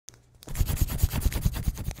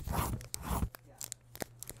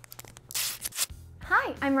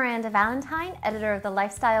I'm Miranda Valentine, editor of the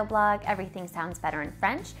lifestyle blog Everything Sounds Better in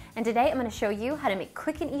French, and today I'm going to show you how to make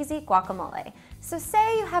quick and easy guacamole. So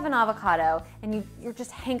say you have an avocado and you're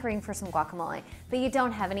just hankering for some guacamole, but you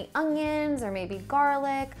don't have any onions or maybe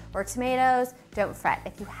garlic or tomatoes. Don't fret.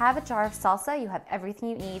 If you have a jar of salsa, you have everything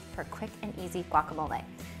you need for quick and easy guacamole.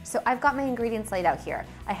 So I've got my ingredients laid out here.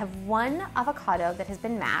 I have 1 avocado that has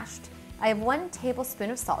been mashed. I have 1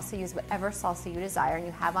 tablespoon of salt, so use whatever salsa you desire and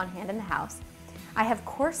you have on hand in the house. I have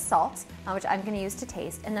coarse salt, which I'm going to use to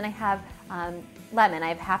taste, and then I have lemon. I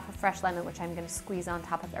have half a fresh lemon, which I'm going to squeeze on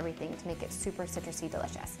top of everything to make it super citrusy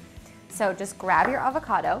delicious. So just grab your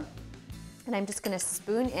avocado, and I'm just going to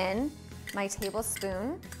spoon in my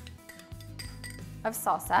tablespoon of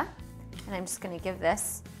salsa, and I'm just going to give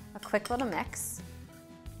this a quick little mix.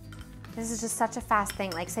 This is just such a fast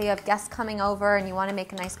thing. Like say you have guests coming over and you want to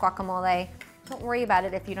make a nice guacamole. Don't worry about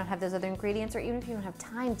it if you don't have those other ingredients, or even if you don't have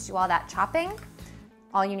time to do all that chopping.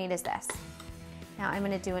 All you need is this. Now I'm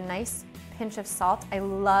going to do a nice pinch of salt. I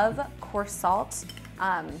love coarse salt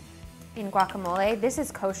in guacamole. This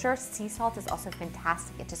is kosher. Sea salt is also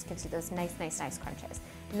fantastic. It just gives you those nice crunches.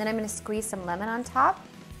 And then I'm going to squeeze some lemon on top,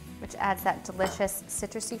 which adds that delicious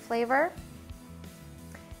citrusy flavor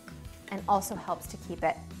and also helps to keep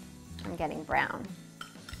it from getting brown.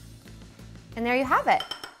 And there you have it.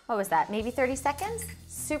 What was that, maybe 30 seconds?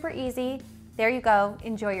 Super easy. There you go.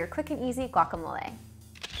 Enjoy your quick and easy guacamole.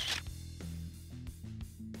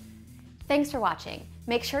 Thanks for watching.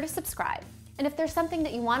 Make sure to subscribe. And if there's something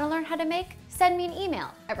that you want to learn how to make, send me an email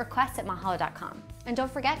at requests@mahalo.com. And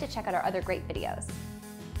don't forget to check out our other great videos.